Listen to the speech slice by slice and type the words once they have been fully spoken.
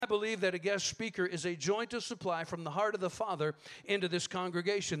believe that a guest speaker is a joint of supply from the heart of the Father into this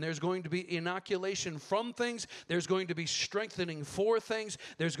congregation. There's going to be inoculation from things. There's going to be strengthening for things.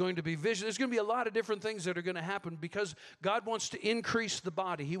 There's going to be vision. There's going to be a lot of different things that are going to happen because God wants to increase the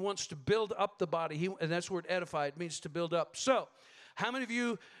body. He wants to build up the body. And that's the word edify. It means to build up. So, how many of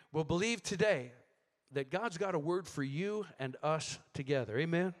you will believe today that God's got a word for you and us together?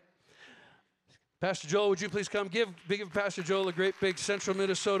 Amen? Pastor Joel, would you please come? Give Pastor Joel a great big Central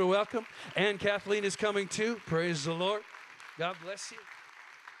Minnesota welcome. And Kathleen is coming too. Praise the Lord. God bless you.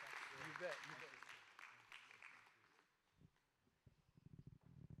 You bet.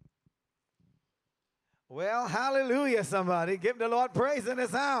 Well, hallelujah, somebody. Give the Lord praise in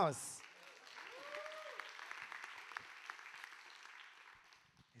this house.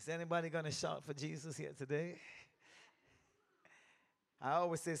 Is anybody going to shout for Jesus here today? I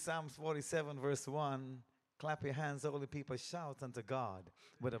always say Psalms 47 verse 1, clap your hands, all the people, shout unto God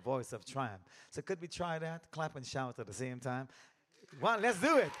with a voice of triumph. So could we try that? Clap and shout at the same time. One, let's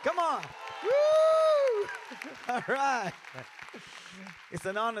do it. Come on. Woo! All right. It's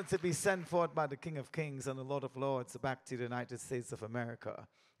an honor to be sent forth by the King of Kings and the Lord of Lords back to the United States of America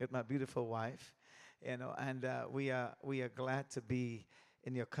with my beautiful wife, and we are glad to be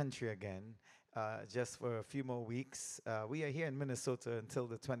in your country again. Just for a few more weeks. We are here in Minnesota until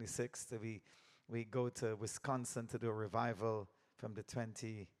the 26th. We go to Wisconsin to do a revival from the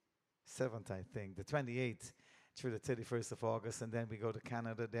 27th, I think, the 28th through the 31st of August, and then we go to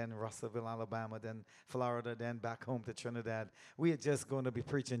Canada, then Russellville, Alabama, then Florida, then back home to Trinidad. We are just going to be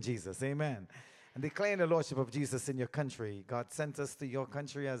preaching Jesus. Amen. And declaring the Lordship of Jesus in your country. God sent us to your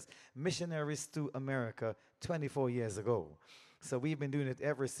country as missionaries to America 24 years ago. So we've been doing it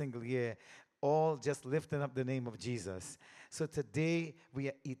every single year, all just lifting up the name of Jesus. So today, we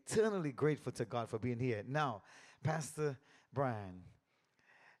are eternally grateful to God for being here. Now, Pastor Brian,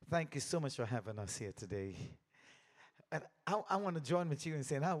 thank you so much for having us here today. And I want to join with you in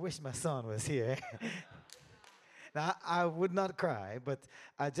saying, I wish my son was here. Now, I would not cry, but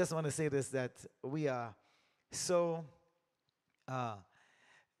I just want to say this, that we are so,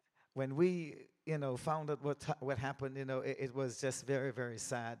 when we, found out what happened, it was just very, very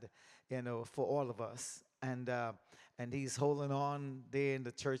sad, for all of us. And he's holding on there in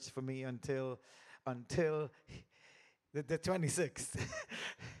the church for me until the 26th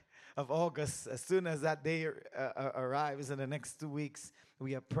of August. As soon as that day arrives in the next 2 weeks,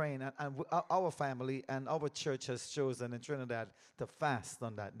 we are praying. And our family and our church has chosen in Trinidad to fast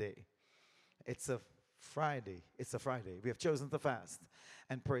on that day. It's a Friday. We have chosen to fast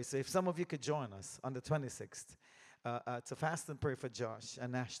and pray. So if some of you could join us on the 26th to fast and pray for Josh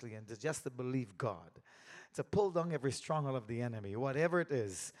and Ashley, and just to believe God, to pull down every stronghold of the enemy, whatever it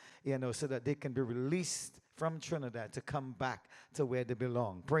is, so that they can be released from Trinidad to come back to where they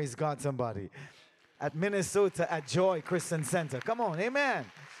belong. Praise God, somebody. At Minnesota, at Joy Christian Center. Come on, amen.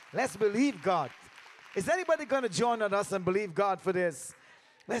 Let's believe God. Is anybody going to join us and believe God for this?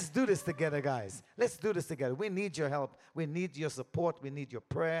 Let's do this together, guys. Let's do this together. We need your help. We need your support. We need your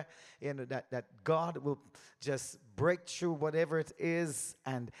prayer. That God will just break through whatever it is.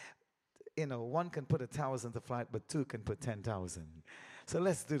 And, one can put 1,000 to flight, but two can put 10,000. So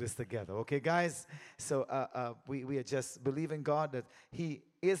let's do this together, okay, guys? So we are just believing God that He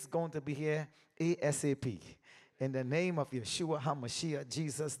is going to be here ASAP. In the name of Yeshua HaMashiach,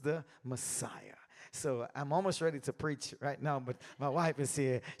 Jesus the Messiah. So I'm almost ready to preach right now, but my wife is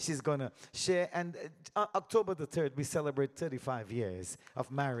here. She's going to share. And October the 3rd, we celebrate 35 years of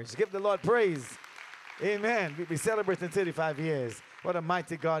marriage. Give the Lord praise. Amen. We'll be celebrating 35 years. What a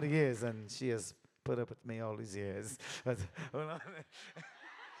mighty God He is. And she has put up with me all these years. But, hold on.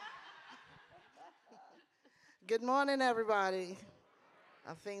 Good morning, everybody.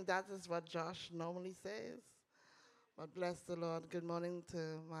 I think that is what Josh normally says. But bless the Lord. Good morning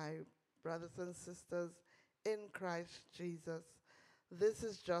to my brothers and sisters in Christ Jesus. This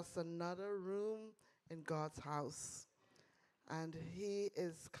is just another room in God's house. And He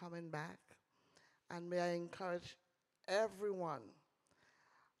is coming back. And may I encourage everyone,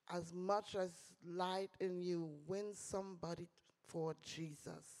 as much as light in you, win somebody for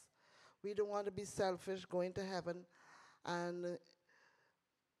Jesus. We don't want to be selfish, going to heaven and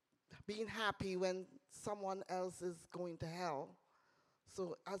being happy when someone else is going to hell.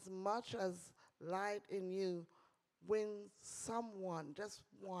 So as much as light in you, win someone, just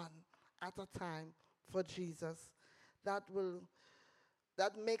one at a time for Jesus. That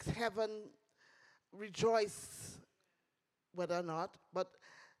makes heaven rejoice, whether or not, but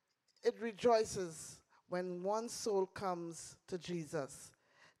it rejoices when one soul comes to Jesus.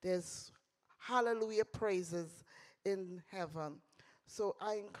 There's hallelujah praises in heaven. So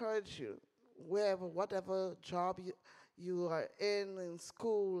I encourage you, wherever, whatever job you are in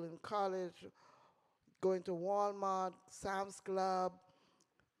school, in college, going to Walmart, Sam's Club,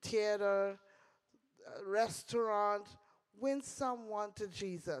 theater, restaurant, win someone to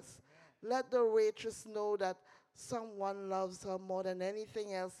Jesus. Let the waitress know that someone loves her more than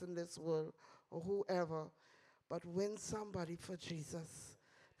anything else in this world or whoever. But win somebody for Jesus.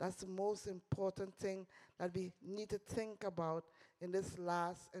 That's the most important thing that we need to think about in this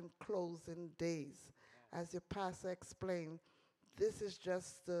last and closing days. As your pastor explained, this is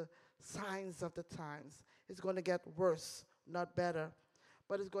just the signs of the times. It's going to get worse, not better.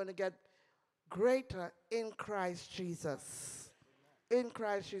 But it's going to get greater in Christ Jesus. In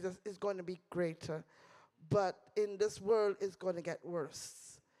Christ Jesus, it's going to be greater. But in this world, it's going to get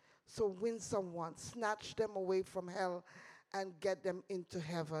worse. So win someone, snatch them away from hell, and get them into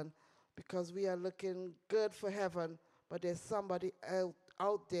heaven. Because we are looking good for heaven, but there's somebody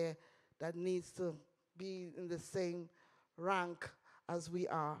out there that needs to be in the same rank as we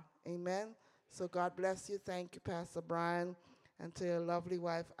are. Amen? So God bless you. Thank you, Pastor Brian, and to your lovely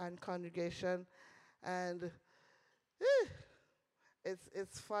wife and congregation. And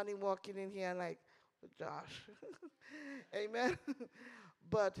it's funny walking in here like Josh. Amen?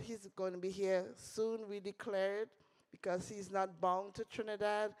 But he's going to be here soon, we declare it, because he's not bound to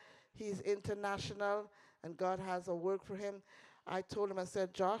Trinidad. He's international, and God has a work for him. I told him, I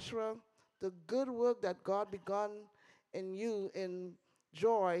said, Joshua, the good work that God begun in you in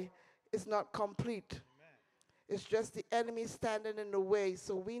joy is not complete. Amen. It's just the enemy standing in the way.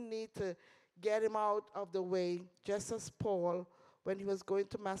 So we need to get him out of the way, just as Paul, when he was going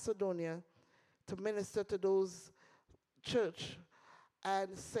to Macedonia to minister to those church,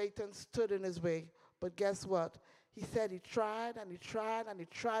 and Satan stood in his way. But guess what? He said he tried and he tried and he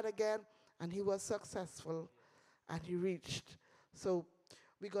tried again, and he was successful, and he reached. So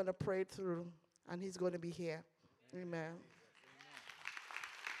we're going to pray through, and he's going to be here. Amen.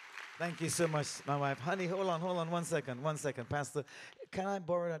 Thank you so much, my wife. Honey, hold on 1 second. 1 second, Pastor. Can I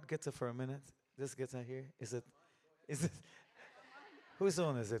borrow that guitar for a minute? This guitar here? Is it? Whose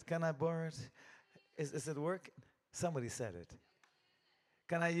own is it? Can I borrow it? Is it working? Somebody said it.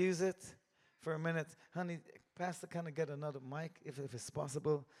 Can I use it for a minute? Honey, Pastor, can I get another mic if it's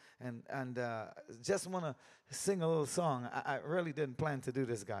possible? And just want to sing a little song. I really didn't plan to do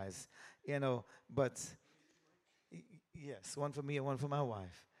this, guys. But yes, one for me and one for my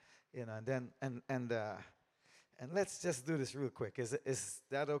wife. And then and let's just do this real quick. Is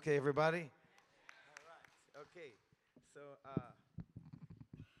that okay, everybody? All right. Okay. So I'm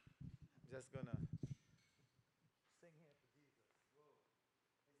just gonna sing here for Jesus. Whoa.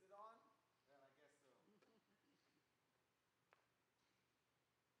 Is it on? Well, I guess so.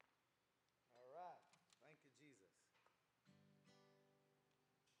 All right. Thank you, Jesus.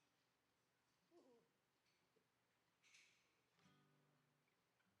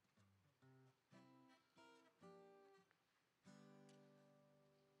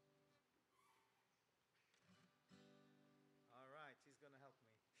 All right, she's going to help me.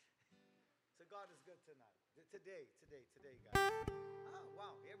 So God is good tonight. Today, guys. Oh,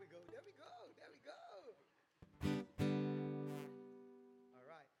 wow. Here we go. There we go. All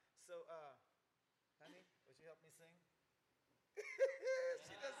right. So, honey, would you help me sing?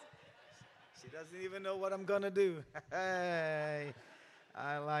 She doesn't even know what I'm going to do. Hey,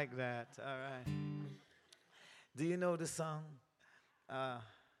 I like that. All right. Do you know the song,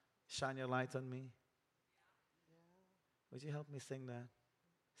 Shine Your Light on Me? Would you help me sing that?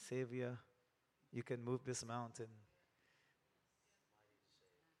 Savior, you can move this mountain.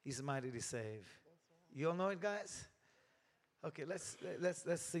 He's mighty to save. You all know it, guys? Okay, let's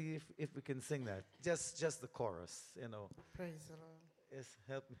see if we can sing that. Just the chorus, Praise the Lord. Yes,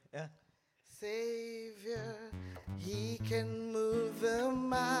 help me. Yeah. Savior, he can move the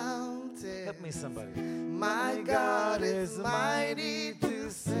mountain. Help me, somebody. My God is mighty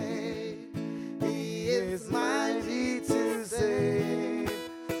to save. He is mighty to save.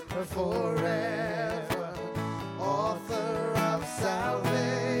 Forever, author of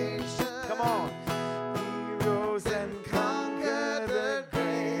salvation. Come on. He rose and conquered the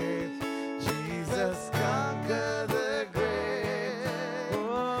grave. Jesus conquered the grave.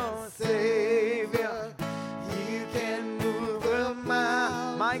 Oh, Savior, you can move the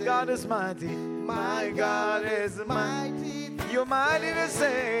mountain. my God is mighty. My God is mighty. You're mighty to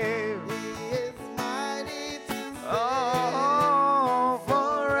save. He is mighty to save. Oh,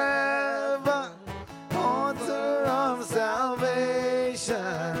 forever, author of salvation.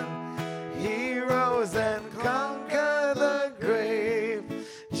 He rose and conquered the grave.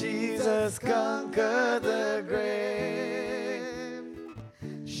 Jesus conquered the grave.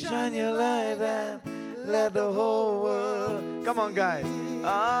 shine your light and let the whole world. Come on, guys.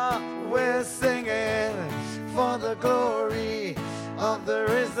 We're singing for the glory of the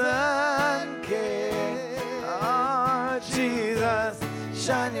risen King. Jesus,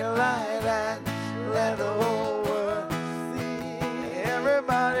 shine your light and let the whole world see.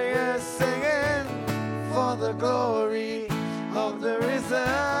 Everybody is singing for the glory of the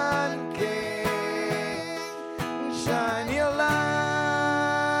risen King. Shine your light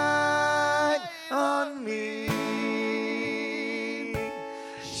on me.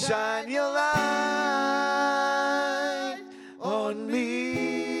 Shine your light on me.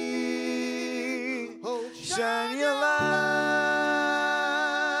 Shine your light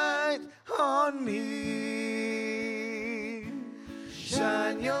on me.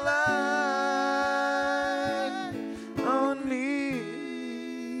 Shine your light on me.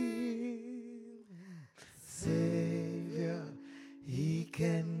 Savior, He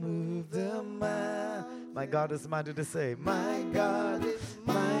can move the mountain. My God is mighty to save. My God is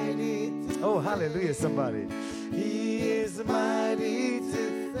mighty. Oh, hallelujah, somebody. He is mighty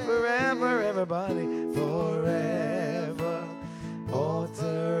to forever, everybody, forever.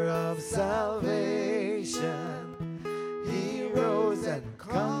 Author of salvation. He rose and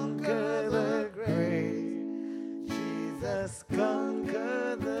conquered the grave. Jesus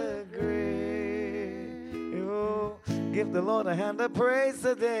conquered the grave. Oh, give the Lord a hand of praise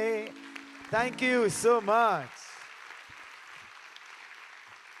today. Thank you so much.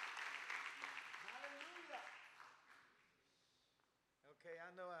 Okay,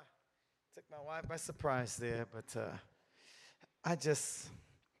 I know I took my wife by surprise there, but I just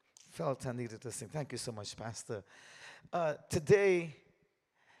felt I needed to sing. Thank you so much, Pastor. Today,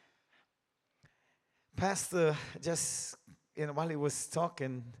 Pastor just, while he was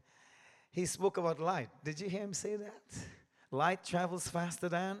talking, he spoke about light. Did you hear him say that? Light travels faster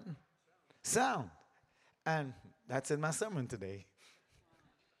than sound. And that's in my sermon today.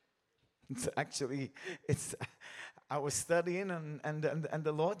 I was studying and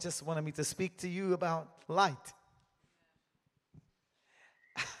the Lord just wanted me to speak to you about light.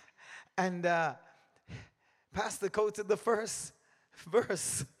 And Pastor quoted the first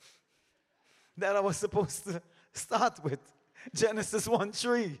verse that I was supposed to start with, Genesis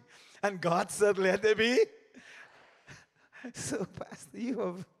 1:3. And God said, let there be. So,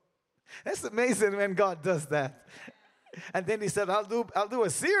 Pastor, that's amazing when God does that. And then he said, I'll do a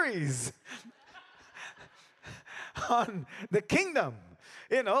series on the kingdom,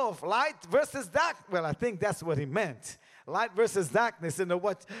 of light versus dark. Well, I think that's what he meant. Light versus darkness,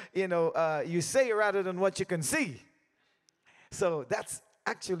 what you say rather than what you can see. So that's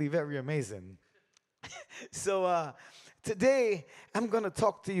actually very amazing. So today I'm going to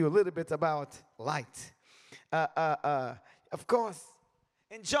talk to you a little bit about light. Of course,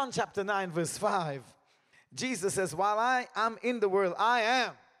 in John chapter 9 verse 5, Jesus says, while I am in the world, I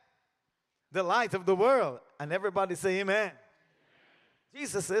am the light of the world. And everybody say amen.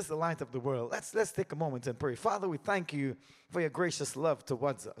 Jesus is the light of the world. Let's take a moment and pray. Father, we thank you for your gracious love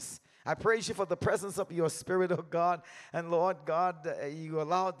towards us. I praise you for the presence of your Spirit, oh God. And Lord God, you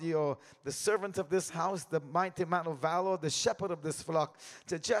allowed the servant of this house, the mighty man of valor, the shepherd of this flock,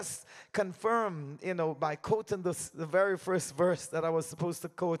 to just confirm, by quoting the very first verse that I was supposed to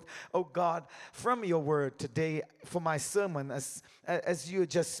quote, oh God, from your word today for my sermon, as you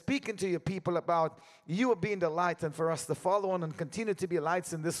just speaking to your people about you being the light and for us to follow on and continue to be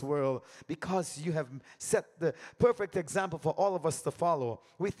lights in this world because you have set the perfect example for all of us to follow.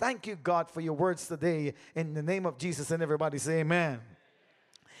 We thank you, God, for your words today in the name of Jesus, and everybody say amen.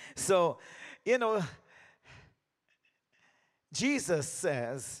 So, Jesus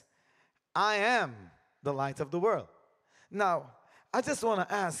says, I am the light of the world. Now, I just want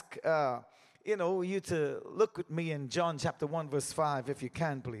to ask you to look with me in John chapter 1 verse 5 if you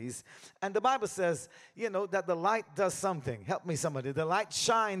can, please. And the Bible says, that the light does something. Help me somebody. The light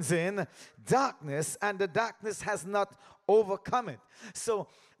shines in darkness and the darkness has not overcome it. So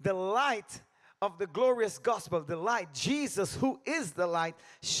the light of the glorious gospel, the light, Jesus, who is the light,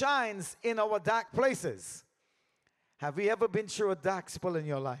 shines in our dark places. Have you ever been through a dark spell in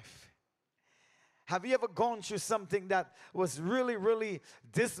your life? Have you ever gone through something that was really, really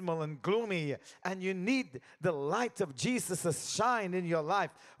dismal and gloomy and you need the light of Jesus to shine in your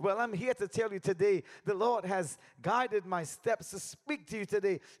life? Well, I'm here to tell you today, the Lord has guided my steps to speak to you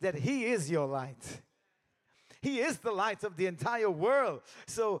today that He is your light. He is the light of the entire world.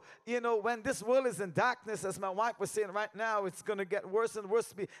 So, when this world is in darkness, as my wife was saying right now, it's going to get worse and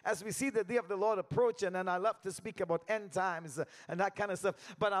worse as we see the day of the Lord approaching. And I love to speak about end times and that kind of stuff.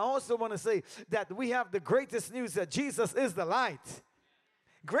 But I also want to say that we have the greatest news that Jesus is the light.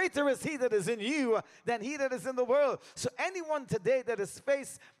 Greater is he that is in you than he that is in the world. So anyone today that is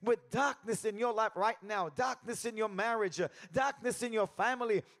faced with darkness in your life right now, darkness in your marriage, darkness in your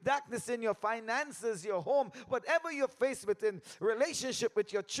family, darkness in your finances, your home, whatever you're faced with in relationship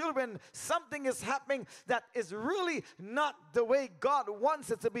with your children, something is happening that is really not the way God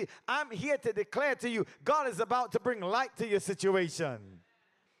wants it to be. I'm here to declare to you, God is about to bring light to your situation.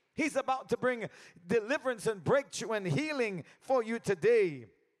 He's about to bring deliverance and breakthrough and healing for you today.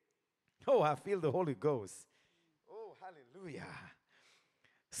 Oh, I feel the Holy Ghost. Oh, hallelujah.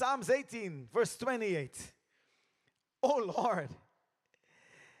 Psalms 18, verse 28. Oh, Lord,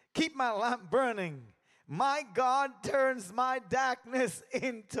 keep my lamp burning. My God turns my darkness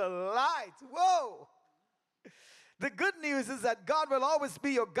into light. Whoa. The good news is that God will always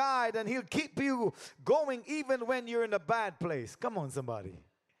be your guide, and he'll keep you going even when you're in a bad place. Come on, somebody.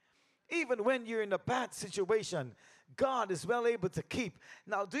 Even when you're in a bad situation, God is well able to keep.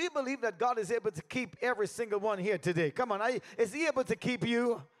 Now, do you believe that God is able to keep every single one here today? Come on, is he able to keep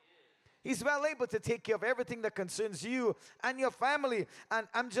you? He's well able to take care of everything that concerns you and your family. And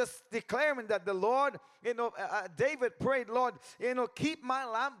I'm just declaring that the Lord, David prayed, Lord, keep my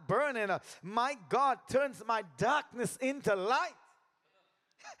lamp burning. My God turns my darkness into light.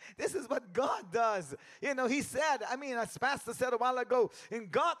 This is what God does. He said, as Pastor said a while ago,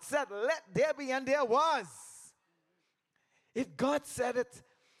 and God said, let there be, and there was. If God said it,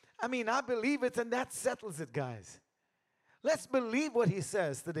 I believe it, and that settles it, guys. Let's believe what he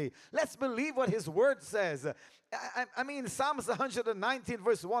says today. Let's believe what his word says. Psalms 119,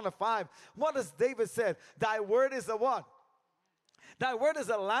 verse 1 to 5. What does David say? Thy word is a what? Thy word is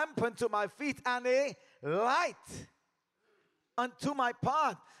a lamp unto my feet and a light unto my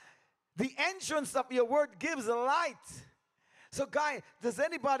path. The entrance of your word gives light. So, guy, does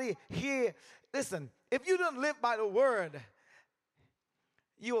anybody here, listen, if you don't live by the word,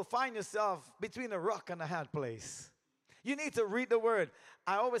 you will find yourself between a rock and a hard place. You need to read the word.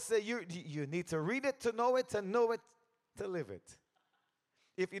 I always say you need to read it to know it, and know it to live it.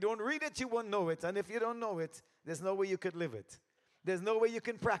 If you don't read it, you won't know it. And if you don't know it, there's no way you could live it. There's no way you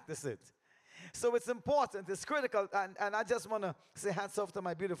can practice it. So it's important, it's critical, and I just want to say hats off to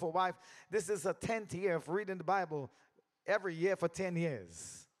my beautiful wife. This is a 10th year of reading the Bible every year for 10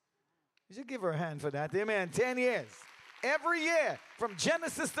 years. You should give her a hand for that. Amen. 10 years. Every year, from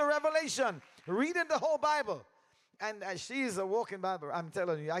Genesis to Revelation, reading the whole Bible. And she's a walking Bible. I'm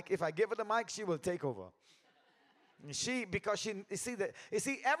telling you, if I give her the mic, she will take over. You see,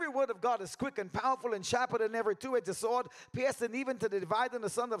 every word of God is quick and powerful and sharper than every two-edged sword, piercing even to the dividing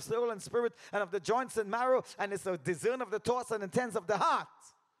asunder of soul and spirit and of the joints and marrow, and it's a discern of the thoughts and intents of the heart.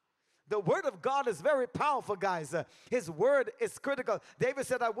 The word of God is very powerful, guys. His word is critical. David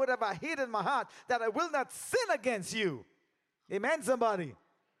said, I would have hid in my heart that I will not sin against you. Amen, somebody.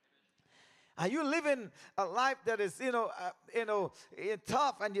 Are you living a life that is,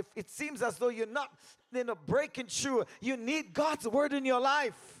 tough, and it seems as though you're not, breaking through? You need God's word in your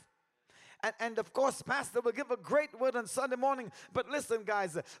life. And of course, Pastor will give a great word on Sunday morning. But listen,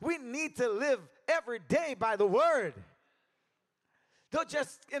 guys, we need to live every day by the word. Don't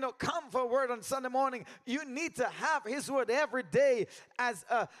just, come for a word on Sunday morning. You need to have his word every day as,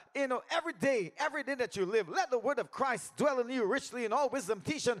 every day that you live. Let the word of Christ dwell in you richly in all wisdom,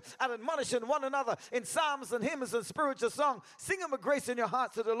 teaching and admonishing one another in psalms and hymns and spiritual song. Sing them with grace in your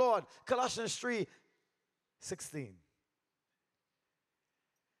heart to the Lord. Colossians 3:16.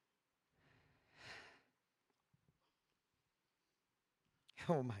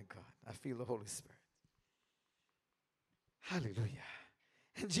 Oh my God, I feel the Holy Spirit. Hallelujah.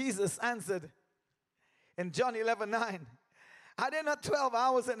 And Jesus answered in John 11:9, are there not 12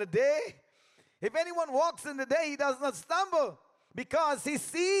 hours in a day? If anyone walks in the day, he does not stumble, because he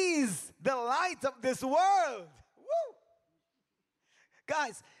sees the light of this world. Woo!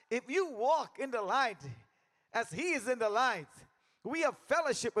 Guys, if you walk in the light as he is in the light, we have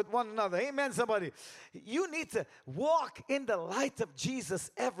fellowship with one another. Amen, somebody. You need to walk in the light of Jesus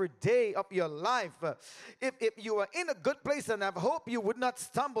every day of your life. If you are in a good place and have hope, you would not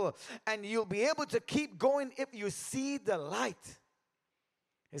stumble. And you'll be able to keep going if you see the light.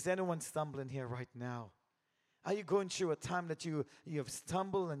 Is anyone stumbling here right now? Are you going through a time that you have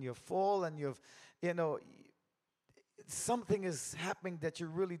stumbled and you fall and something is happening that you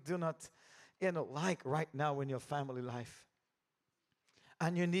really do not, like right now in your family life?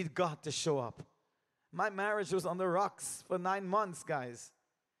 And you need God to show up. My marriage was on the rocks for 9 months, guys.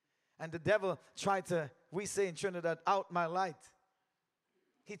 And the devil tried to, we say in Trinidad, out my light.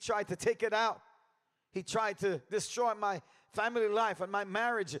 He tried to take it out. He tried to destroy my family life and my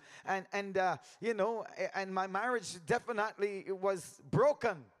marriage, and my marriage definitely was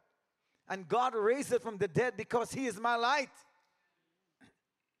broken. And God raised it from the dead because He is my light.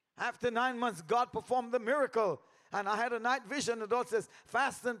 After 9 months, God performed the miracle. And I had a night vision. The Lord says,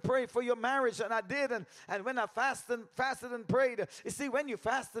 fast and pray for your marriage. And I did. And when I fasted and prayed, you see, when you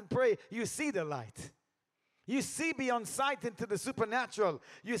fast and pray, you see the light. You see beyond sight into the supernatural.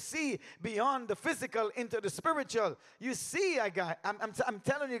 You see beyond the physical into the spiritual. You see, I'm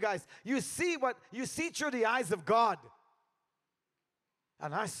telling you guys, you see through the eyes of God.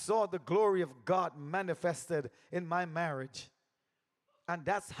 And I saw the glory of God manifested in my marriage. And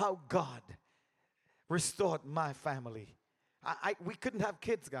that's how God restored my family. We couldn't have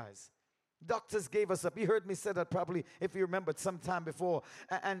kids, guys. Doctors gave us up. You heard me say that probably, if you remembered, some time before.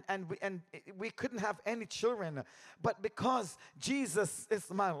 And we couldn't have any children. But because Jesus is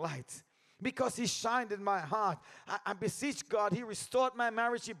my light, because He shined in my heart, I beseech God. He restored my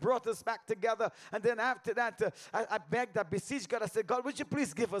marriage. He brought us back together. And then after that, I begged, I beseeched God. I said, God, would you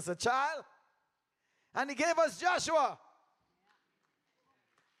please give us a child? And He gave us Joshua.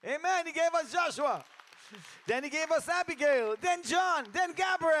 Amen. He gave us Joshua. Then He gave us Abigail, then John, then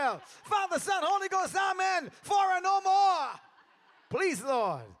Gabriel. Father, Son, Holy Ghost, amen. 4 and no more. Please,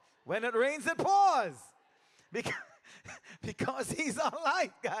 Lord. When it rains, it pours. Because He's our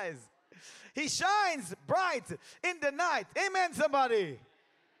light, guys. He shines bright in the night. Amen, somebody.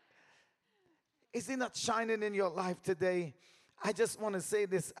 Is He not shining in your life today? I just want to say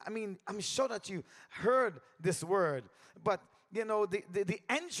this. I mean, I'm sure that you heard this word. But, you know, the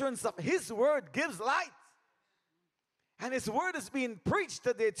entrance of His word gives light. And His word is being preached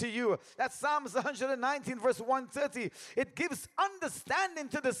today to you. That's Psalms 119 verse 130. It gives understanding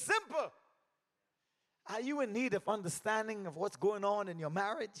to the simple. Are you in need of understanding of what's going on in your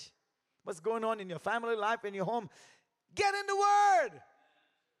marriage? What's going on in your family life, in your home? Get in the word.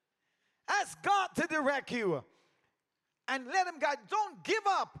 Ask God to direct you. And let Him guide. Don't give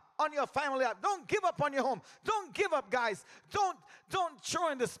up on your family life. Don't give up on your home. Don't give up, guys. Don't throw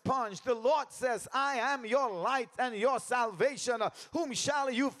in the sponge. The Lord says, I am your light and your salvation. Whom shall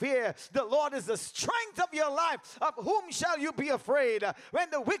you fear? The Lord is the strength of your life. Of whom shall you be afraid? When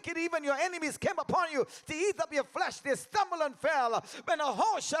the wicked, even your enemies, came upon you to eat up your flesh, they stumbled and fell. When a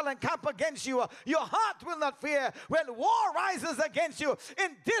host shall encamp against you, your heart will not fear. When war rises against you,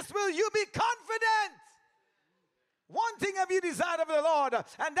 in this will you be confident. One thing have you desired of the Lord,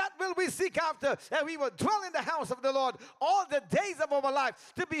 and that will we seek after, and we will dwell in the house of the Lord all the days of our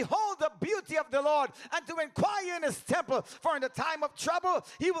life, to behold the beauty of the Lord, and to inquire in His temple. For in the time of trouble,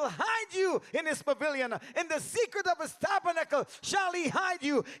 He will hide you in His pavilion. In the secret of His tabernacle shall He hide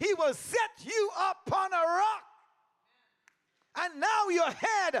you. He will set you upon a rock. And now your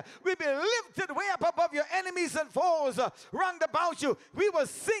head will be lifted way up above your enemies and foes round about you. We will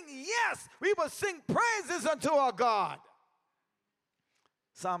sing, yes, we will sing praises unto our God.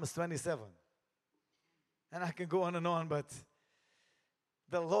 Psalms 27. And I can go on, but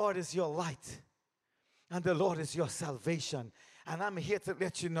the Lord is your light. And the Lord is your salvation. And I'm here to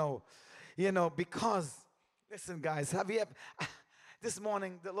let you know, because, listen guys, have you ever... This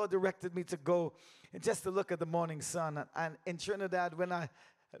morning, the Lord directed me to go and just to look at the morning sun. And in Trinidad, when I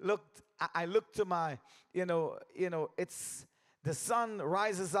looked to my, it's the sun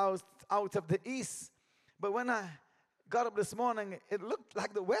rises out of the east. But when I got up this morning, it looked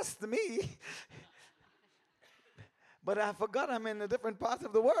like the west to me. But I forgot I'm in a different part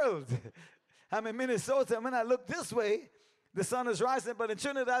of the world. I'm in Minnesota, and when I look this way, the sun is rising. But in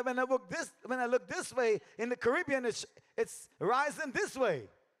Trinidad, when I look this way, in the Caribbean, it's rising this way.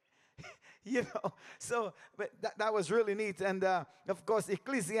 So but that was really neat. And of course,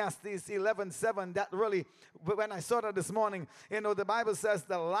 Ecclesiastes 11:7, that really, when I saw that this morning, the Bible says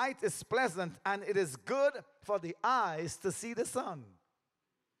the light is pleasant and it is good for the eyes to see the sun.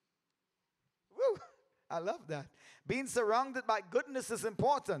 Woo! I love that. Being surrounded by goodness is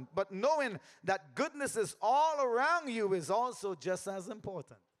important, but knowing that goodness is all around you is also just as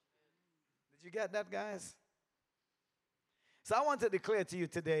important. Did you get that, guys? So I want to declare to you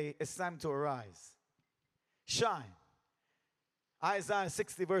today, it's time to arise. Shine. Isaiah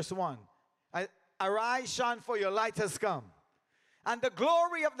 60 verse 1. Arise, shine, for your light has come. And the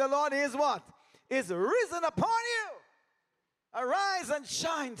glory of the Lord is what? Is risen upon you. Arise and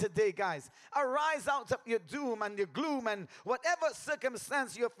shine today, guys. Arise out of your doom and your gloom and whatever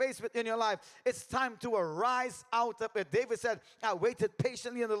circumstance you're faced with in your life. It's time to arise out of it. David said, I waited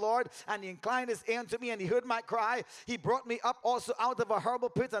patiently in the Lord, and he inclined his ear unto me, and he heard my cry. He brought me up also out of a horrible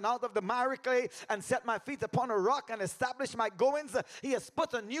pit and out of the miry clay, and set my feet upon a rock and established my goings. He has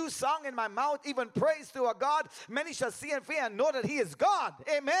put a new song in my mouth, even praise to our God. Many shall see and fear and know that he is God.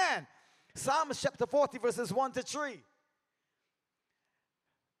 Amen. Psalms chapter 40 verses 1 to 3.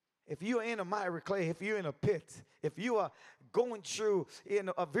 If you're in a miry clay, if you're in a pit, if you are going through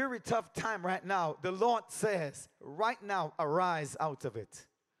a very tough time right now, the Lord says, right now, arise out of it.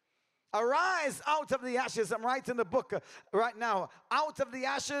 Arise out of the ashes. I'm writing the book right now. Out of the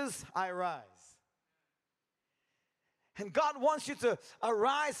ashes, I rise. And God wants you to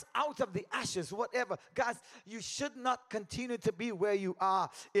arise out of the ashes, whatever. Guys, you should not continue to be where you are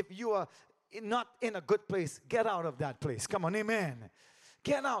if you are not in a good place. Get out of that place. Come on, amen.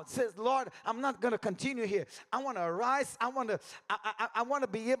 Get out. Says, Lord, I'm not going to continue here. I want to arise. I want to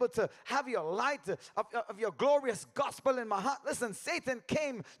be able to have your light of your glorious gospel in my heart. Listen, Satan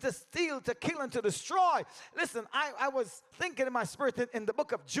came to steal, to kill, and to destroy. Listen, I was thinking in my spirit in the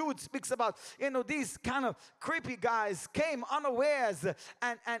book of Jude speaks about, these kind of creepy guys came unawares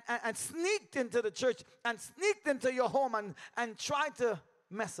and sneaked into the church and sneaked into your home and tried to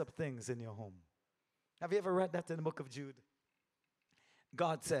mess up things in your home. Have you ever read that in the book of Jude?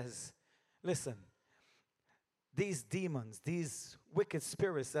 God says, listen, these demons, these wicked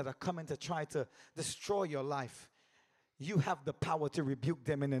spirits that are coming to try to destroy your life, you have the power to rebuke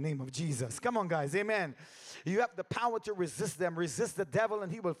them in the name of Jesus. Come on, guys, amen. You have the power to resist them. Resist the devil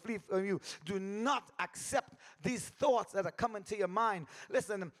and he will flee from you. Do not accept these thoughts that are coming to your mind.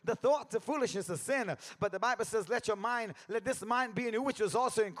 Listen, the thought of foolishness is sin, but the Bible says, let this mind be in you, which was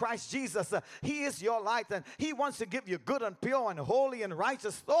also in Christ Jesus. He is your light, and he wants to give you good and pure and holy and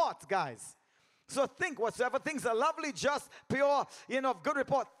righteous thoughts, guys. So think whatsoever things are lovely, just, pure, of good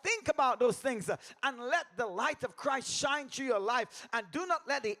report. Think about those things and let the light of Christ shine through your life. And do not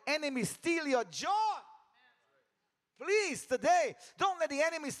let the enemy steal your joy. Please, today, don't let the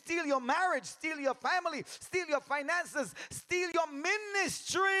enemy steal your marriage, steal your family, steal your finances, steal your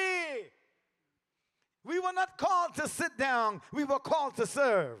ministry. We were not called to sit down. We were called to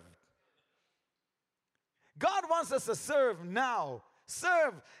serve. God wants us to serve now.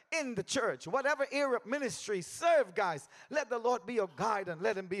 Serve in the church, whatever area of ministry, serve, guys. Let the Lord be your guide and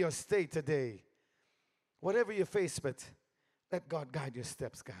let him be your stay today. Whatever you're faced with, let God guide your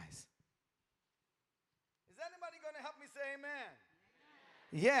steps, guys. Is anybody going to help me say amen?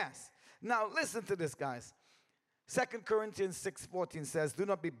 Yes. Now listen to this, guys. 2 Corinthians 6:14 says, do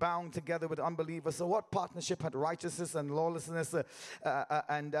not be bound together with unbelievers. So what partnership had righteousness and lawlessness?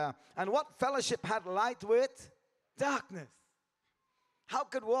 And what fellowship had light with darkness? How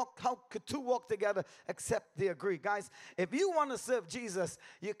could two walk together except they agree? Guys, if you want to serve Jesus,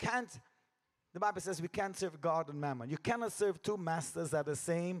 you can't, the Bible says we can't serve God and mammon. You cannot serve two masters at the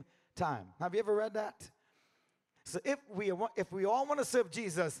same time. Have you ever read that? So if we all want to serve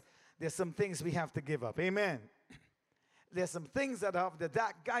Jesus, there's some things we have to give up. Amen. There's some things that are of the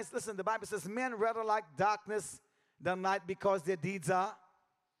dark. Guys, listen, the Bible says men rather like darkness than light because their deeds are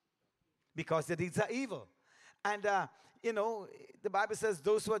evil. And the Bible says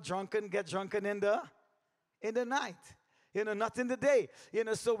those who are drunken get drunken in the night, not in the day.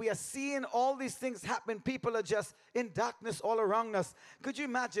 So we are seeing all these things happen. People are just in darkness all around us. Could you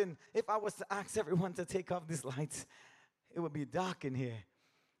imagine if I was to ask everyone to take off these lights? It would be dark in here.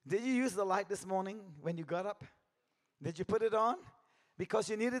 Did you use the light this morning when you got up? Did you put it on? Because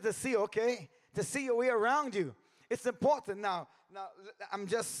you needed to see, okay? To see your way around you. It's important. Now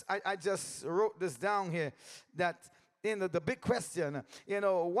I just wrote this down here that the big question,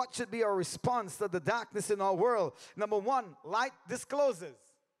 what should be our response to the darkness in our world? Number one, light discloses.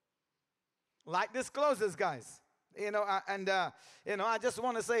 Light discloses, guys. I just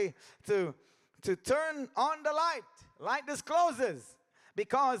want to say to turn on the light. Light discloses.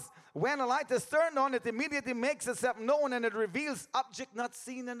 Because when a light is turned on, it immediately makes itself known and it reveals object not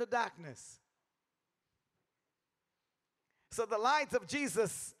seen in the darkness. So the light of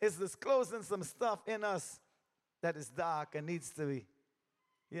Jesus is disclosing some stuff in us that is dark and needs to be,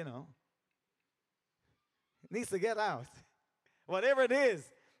 needs to get out. Whatever it is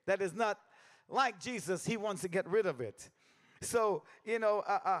that is not like Jesus, he wants to get rid of it. So,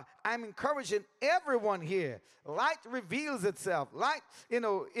 I'm encouraging everyone here. Light reveals itself. Light,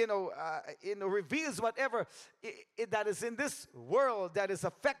 reveals whatever that is in this world that is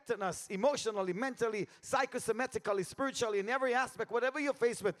affecting us emotionally, mentally, psychosomatically, spiritually, in every aspect. Whatever you're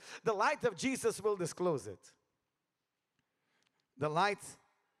faced with, the light of Jesus will disclose it. The light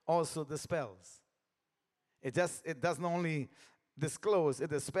also dispels. It doesn't only disclose, it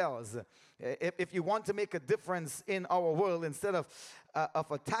dispels. If you want to make a difference in our world, instead of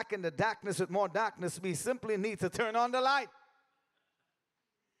attacking the darkness with more darkness, we simply need to turn on the light.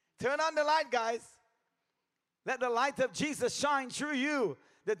 Turn on the light, guys. Let the light of Jesus shine through you.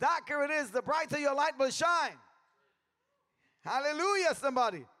 The darker it is, the brighter your light will shine. Hallelujah,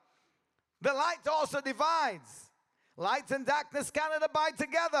 somebody. The light also divides. Light and darkness cannot abide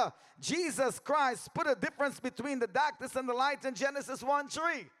together. Jesus Christ put a difference between the darkness and the light in Genesis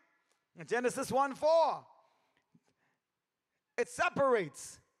 1:3. In Genesis 1:4. It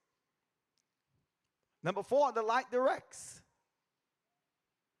separates. Number 4, the light directs.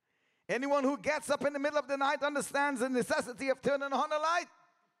 Anyone who gets up in the middle of the night understands the necessity of turning on the light.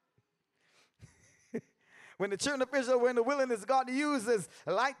 When the children of Israel were in the wilderness, God uses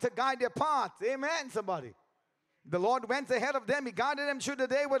light to guide their path. Amen, somebody. The Lord went ahead of them. He guided them through the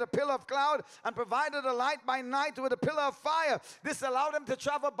day with a pillar of cloud and provided a light by night with a pillar of fire. This allowed them to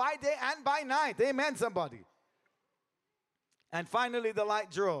travel by day and by night. Amen, somebody. And finally, the light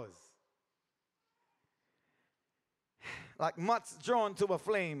draws. Like moths drawn to a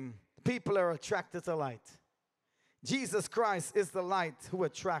flame, people are attracted to light. Jesus Christ is the light who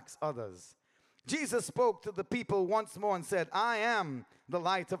attracts others. Jesus spoke to the people once more and said, I am the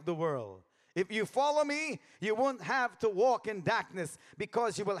light of the world. If you follow me, you won't have to walk in darkness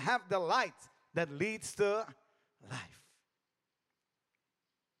because you will have the light that leads to life.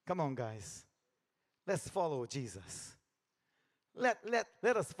 Come on, guys. Let's follow Jesus. Let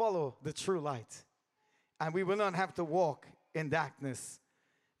us follow the true light. And we will not have to walk in darkness.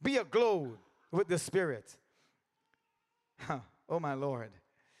 Be aglow with the Spirit. Oh, my Lord.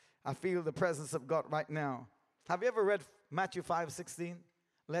 I feel the presence of God right now. Have you ever read Matthew 5:16?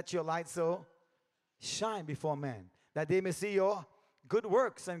 Let your light so shine before men, that they may see your good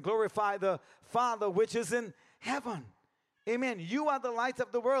works and glorify the Father which is in heaven. Amen. You are the light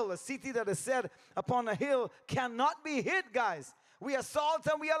of the world. A city that is set upon a hill cannot be hid, guys. We are salt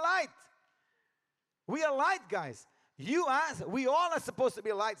and we are light. We are light, guys. We all are supposed to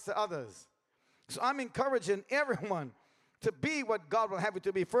be lights to others. So I'm encouraging everyone to be what God will have you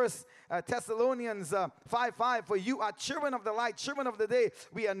to be. First Thessalonians 5:5, for you are children of the light, children of the day.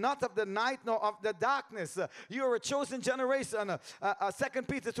 We are not of the night nor of the darkness. You are a chosen generation. 2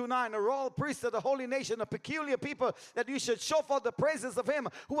 Peter 2:9, a royal priesthood, a holy nation, a peculiar people, that you should show forth the praises of him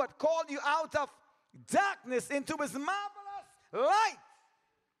who had called you out of darkness into his marvelous light.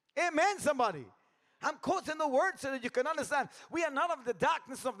 Amen, somebody. I'm quoting the word so that you can understand. We are not of the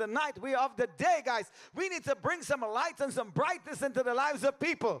darkness of the night. We are of the day, guys. We need to bring some light and some brightness into the lives of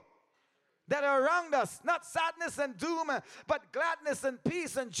people that are around us. Not sadness and doom, but gladness and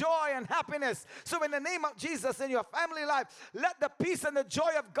peace and joy and happiness. So in the name of Jesus, in your family life, let the peace and the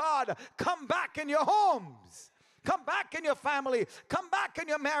joy of God come back in your homes. Come back in your family. Come back in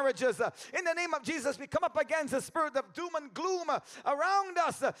your marriages. In the name of Jesus, we come up against the spirit of doom and gloom around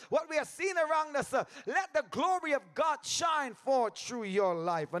us. What we are seeing around us. Let the glory of God shine forth through your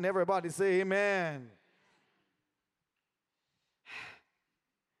life. And everybody say amen.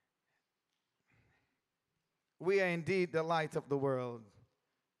 We are indeed the light of the world,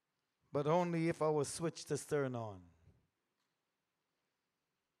 but only if our switch is turned on.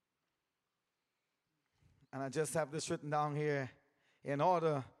 And I just have this written down here. In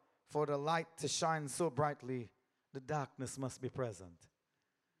order for the light to shine so brightly, the darkness must be present.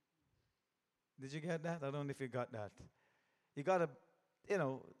 Did you get that? I don't know if you got that. You got to,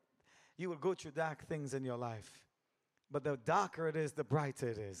 you will go through dark things in your life. But the darker it is, the brighter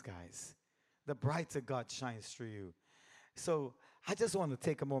it is, guys. The brighter God shines through you. So I just want to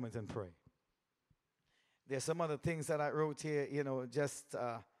take a moment and pray. There's some other things that I wrote here, just...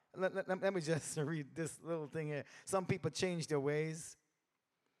 Let me just read this little thing here. Some people change their ways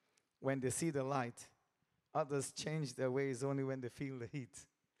when they see the light. Others change their ways only when they feel the heat.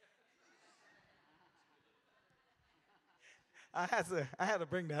 I had to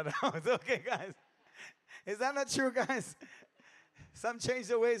bring that out. Okay, guys. Is that not true, guys? Some change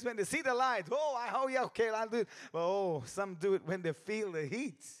their ways when they see the light. Okay, I'll do it. But some do it when they feel the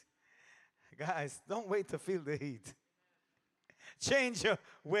heat. Guys, don't wait to feel the heat. Change your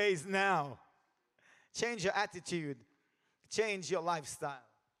ways now. Change your attitude. Change your lifestyle.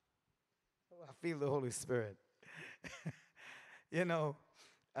 Oh, I feel the Holy Spirit.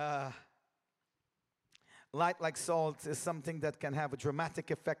 Light, like salt, is something that can have a dramatic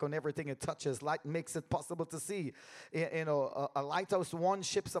effect on everything it touches. Light makes it possible to see. A lighthouse warns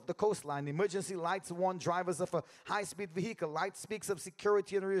ships of the coastline. Emergency lights warn drivers of a high-speed vehicle. Light speaks of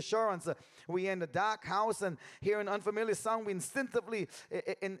security and reassurance. We're in a dark house and hear an unfamiliar sound. We instinctively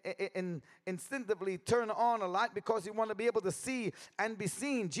turn on a light because we want to be able to see and be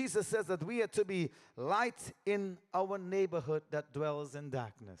seen. Jesus says that we are to be light in our neighborhood that dwells in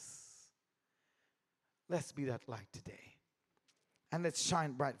darkness. Let's be that light today. And let's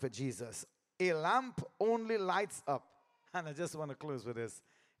shine bright for Jesus. A lamp only lights up. And I just want to close with this.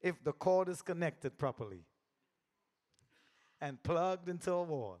 If the cord is connected properly and plugged into a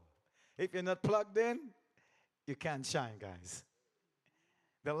wall. If you're not plugged in, you can't shine, guys.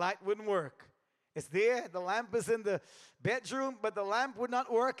 The light wouldn't work. It's there. The lamp is in the bedroom, but the lamp would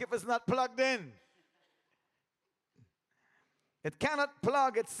not work if it's not plugged in. It cannot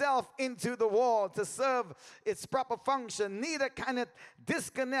plug itself into the wall to serve its proper function. Neither can it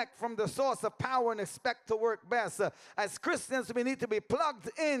disconnect from the source of power and expect to work best. As Christians, we need to be plugged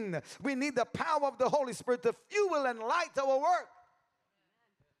in. We need the power of the Holy Spirit to fuel and light our work.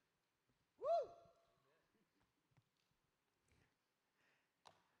 Woo.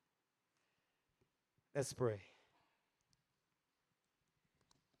 Let's pray.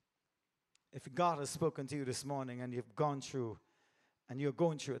 If God has spoken to you this morning and you've gone through and you're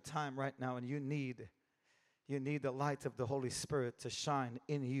going through a time right now and you need the light of the Holy Spirit to shine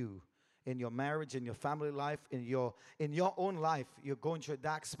in you, in your marriage, in your family life, in your own life. You're going through a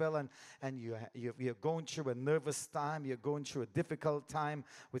dark spell and you're going through a nervous time. You're going through a difficult time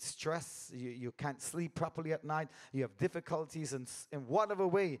with stress. You can't sleep properly at night. You have difficulties in whatever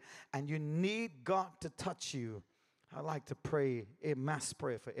way, and you need God to touch you. I'd like to pray a mass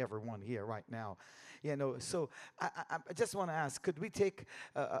prayer for everyone here right now. So I just want to ask, could we take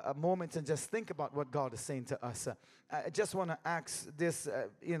a moment and just think about what God is saying to us? I just want to ask this,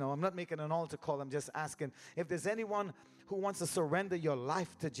 I'm not making an altar call. I'm just asking if there's anyone who wants to surrender your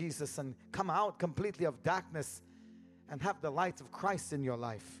life to Jesus and come out completely of darkness and have the light of Christ in your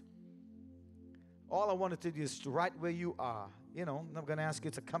life. All I wanted to do is right where you are. I'm not going to ask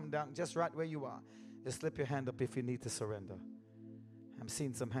you to come down, just right where you are. Just slip your hand up if you need to surrender. I'm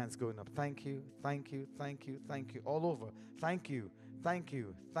seeing some hands going up. Thank you, thank you, thank you, thank you. All over. Thank you, thank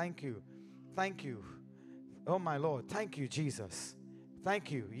you, thank you, thank you. Oh, my Lord. Thank you, Jesus.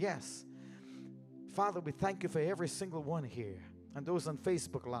 Thank you. Yes. Father, we thank you for every single one here and those on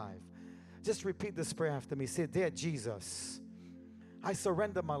Facebook Live. Just repeat this prayer after me. Say, dear Jesus, I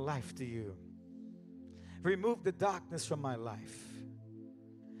surrender my life to you. Remove the darkness from my life.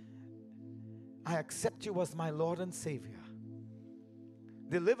 I accept you as my Lord and Savior.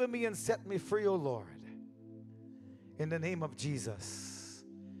 Deliver me and set me free, O Lord. In the name of Jesus.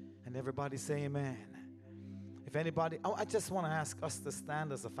 And everybody say amen. If anybody, I just want to ask us to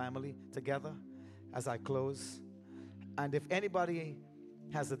stand as a family together as I close. And if anybody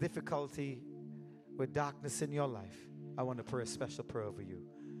has a difficulty with darkness in your life, I want to pray a special prayer over you.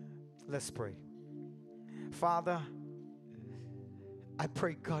 Let's pray. Father, I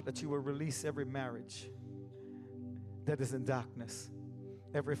pray, God, that you will release every marriage that is in darkness.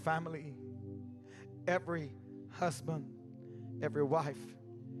 Every family, every husband, every wife,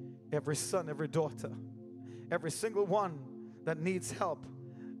 every son, every daughter, every single one that needs help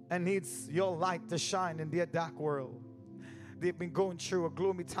and needs your light to shine in their dark world. They've been going through a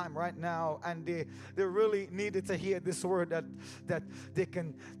gloomy time right now, and they really needed to hear this word that they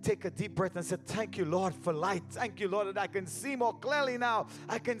can take a deep breath and say, thank you, Lord, for light. Thank you, Lord, that I can see more clearly now.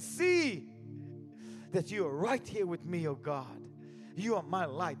 I can see that you are right here with me, oh God. You are my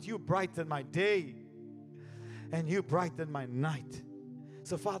light. You brighten my day, and you brighten my night.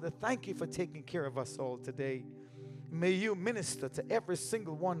 So, Father, thank you for taking care of us all today. May you minister to every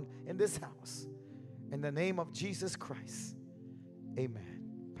single one in this house. In the name of Jesus Christ.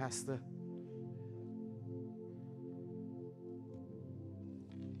 Amen. Pastor.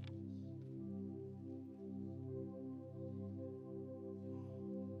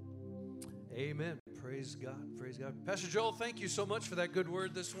 Amen. Praise God. Praise God. Pastor Joel, thank you so much for that good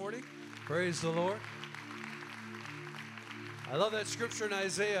word this morning. Praise the Lord. I love that scripture in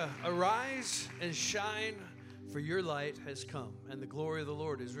Isaiah. Arise and shine, for your light has come, and the glory of the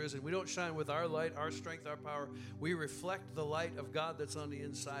Lord is risen. We don't shine with our light, our strength, our power. We reflect the light of God that's on the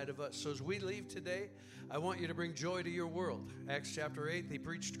inside of us. So as we leave today, I want you to bring joy to your world. Acts chapter 8, they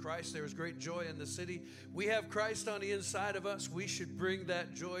preached Christ. There was great joy in the city. We have Christ on the inside of us. We should bring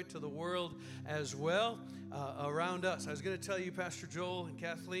that joy to the world as well around us. I was going to tell you, Pastor Joel and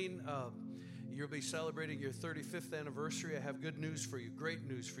Kathleen, you'll be celebrating your 35th anniversary. I have good news for you, great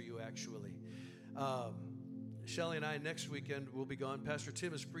news for you, actually. Shelly and I next weekend will be gone. Pastor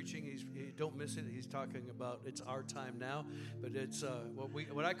Tim is preaching. Don't miss it. He's talking about it's our time now, but it's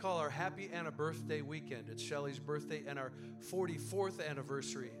what I call our happy birthday weekend. It's Shelly's birthday and our 44th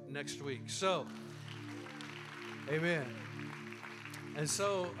anniversary next week. So, amen. And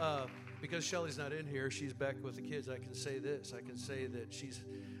so, because Shelly's not in here, she's back with the kids. I can say this. I can say that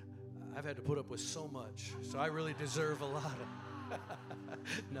I've had to put up with so much, so I really deserve a lot of.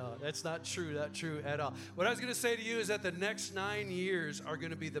 No, that's not true at all. What I was going to say to you is that the next 9 years are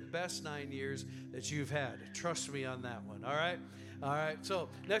going to be the best 9 years that you've had. Trust me on that one, all right? All right, so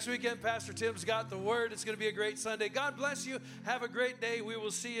next weekend, Pastor Tim's got the word. It's going to be a great Sunday. God bless you. Have a great day. We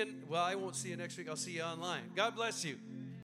will see you. Well, I won't see you next week. I'll see you online. God bless you.